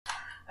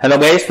Hello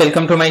guys,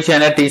 welcome to my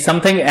channel Teach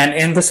Something, and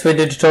in this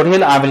video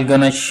tutorial I will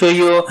gonna show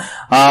you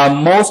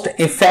most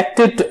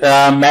effective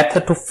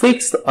method to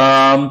fix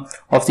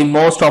of the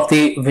most of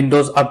the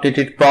Windows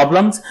updated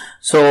problems.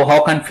 So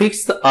how can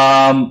fix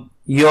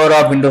your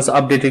Windows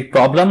updated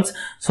problems?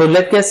 So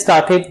let's get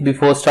started.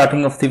 Before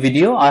starting of the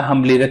video, I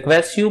humbly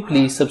request you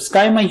please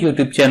subscribe my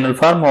YouTube channel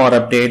for more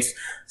updates.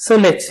 So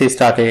let's get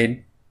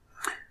started.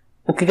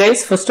 Okay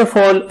guys, first of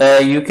all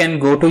you can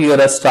go to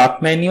your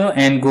start menu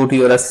and go to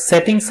your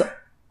settings.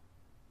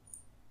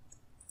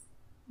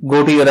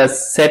 Go to your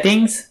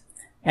settings,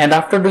 and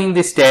after doing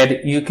this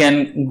step you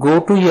can go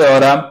to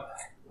your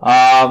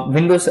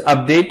Windows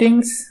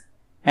updatings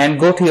and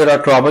go to your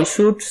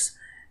troubleshoots,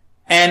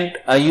 and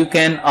you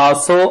can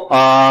also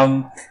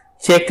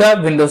check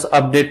a Windows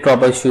update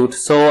troubleshoot.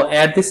 So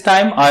at this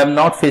time I am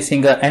not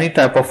facing any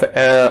type of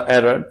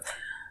error.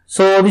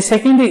 So the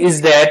second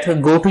is that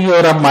go to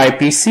your My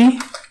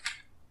PC,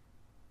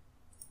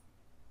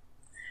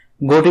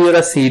 go to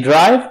your C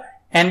drive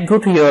and go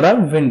to your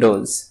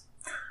Windows.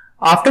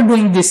 After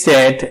doing this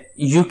set,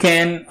 you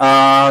can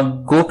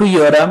go to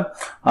your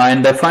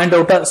and find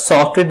out a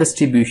software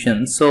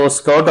distribution. So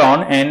scroll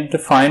down and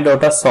find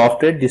out a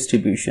software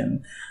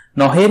distribution.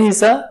 Now here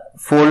is a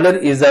folder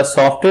is a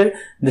software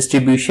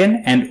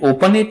distribution, and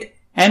open it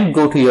and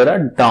go to your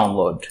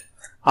download.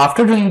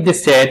 After doing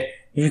this set,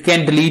 you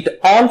can delete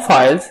all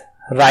files.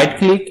 Right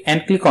click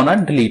and click on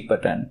a delete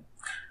button.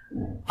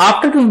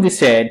 After doing this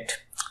set,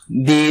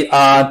 the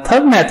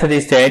third method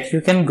is that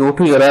you can go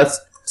to your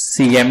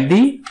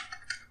CMD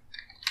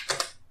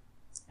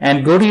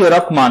and go to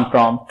your command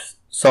prompt.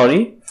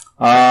 Type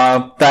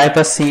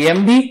a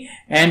CMD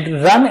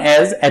and run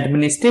as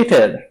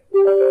administrator.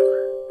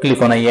 Click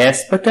on a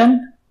yes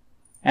button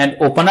and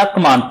open a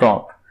command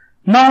prompt.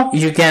 Now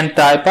you can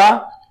type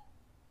a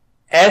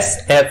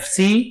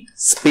sfc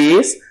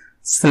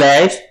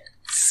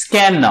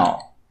 /scan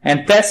now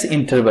and press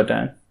enter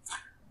button.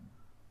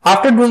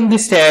 After doing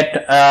this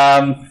step,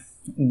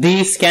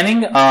 the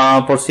scanning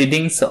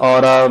proceedings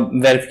or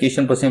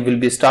verification procedure will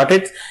be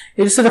started.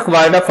 It is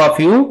required of a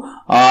few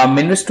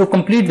minutes to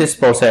complete this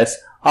process.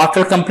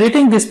 After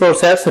completing this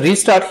process,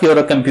 restart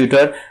your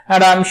computer,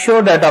 and I am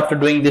sure that after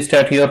doing this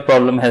step your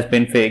problem has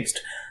been fixed.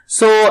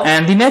 So,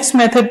 and the next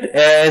method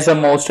is the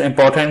most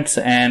important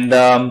and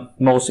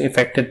most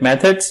effective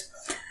methods.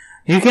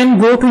 You can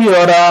go to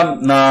your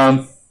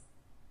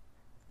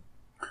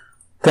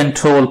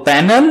control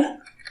panel.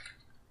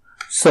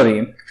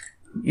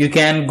 You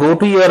can go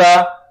to your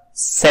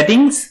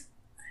settings,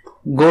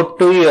 go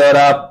to your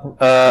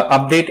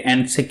update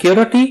and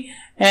security,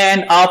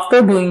 and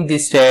after doing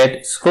this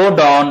step, scroll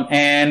down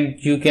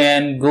and you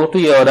can go to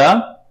your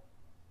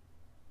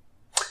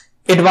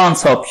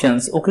advanced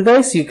options. Okay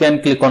guys, you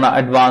can click on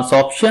advanced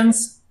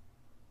options.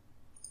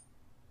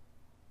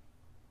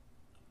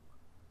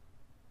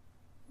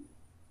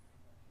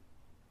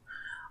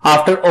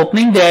 After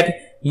opening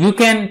that, you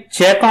can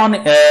check on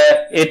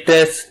it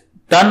is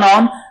turn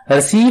on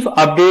receive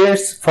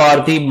updates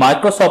for the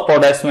Microsoft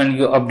products when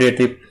you update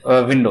the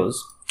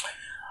Windows.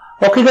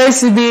 Okay guys,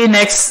 the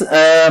next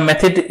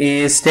method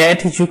is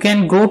that you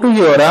can go to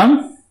your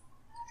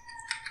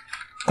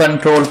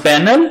control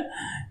panel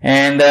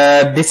and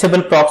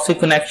disable proxy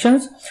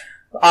connections.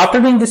 After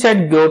doing this,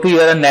 go to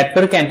your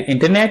network and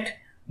internet,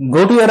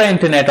 go to your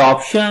internet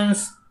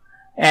options,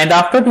 and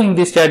after doing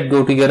this,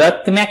 go to your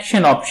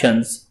connection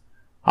options.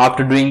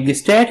 After doing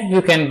this,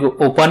 you can go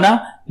open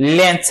a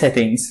LAN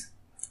settings.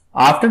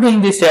 After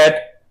doing this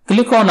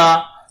click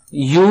on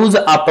use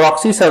a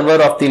proxy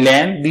server of the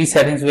LAN. These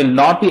settings will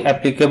not be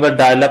applicable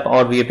dial-up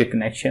or VPN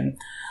connection.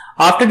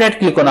 After that,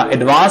 click on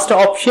advanced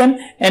option,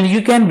 and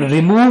you can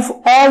remove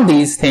all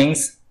these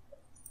things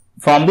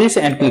from this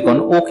and click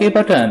on OK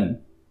button.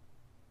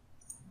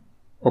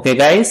 Okay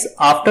guys,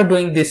 after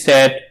doing this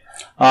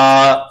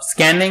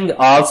scanning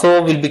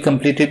also will be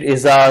completed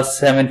is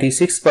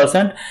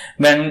 76%.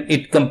 When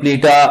it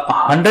complete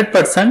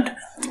 100%,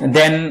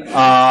 then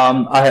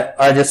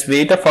I just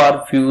wait for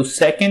a few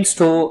seconds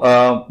to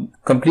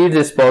complete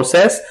this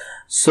process.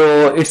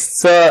 So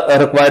it's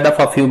required of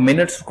a few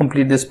minutes to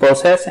complete this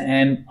process.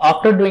 And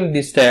after doing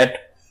this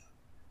step,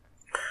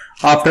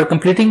 after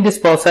completing this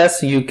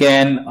process, you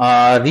can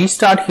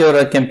restart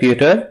your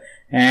computer,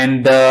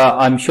 and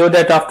I'm sure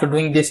that after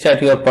doing this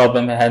step your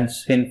problem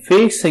has been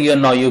fixed. So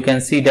now you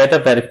can see data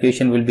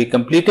verification will be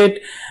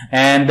completed,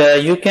 and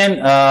you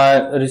can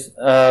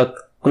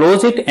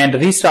close it and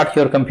restart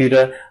your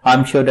computer.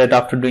 I'm sure that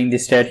after doing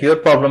this step your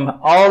problem,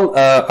 all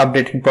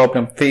updating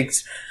problem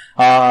fixed.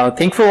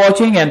 Thanks for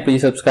watching, and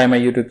please subscribe my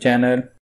YouTube channel.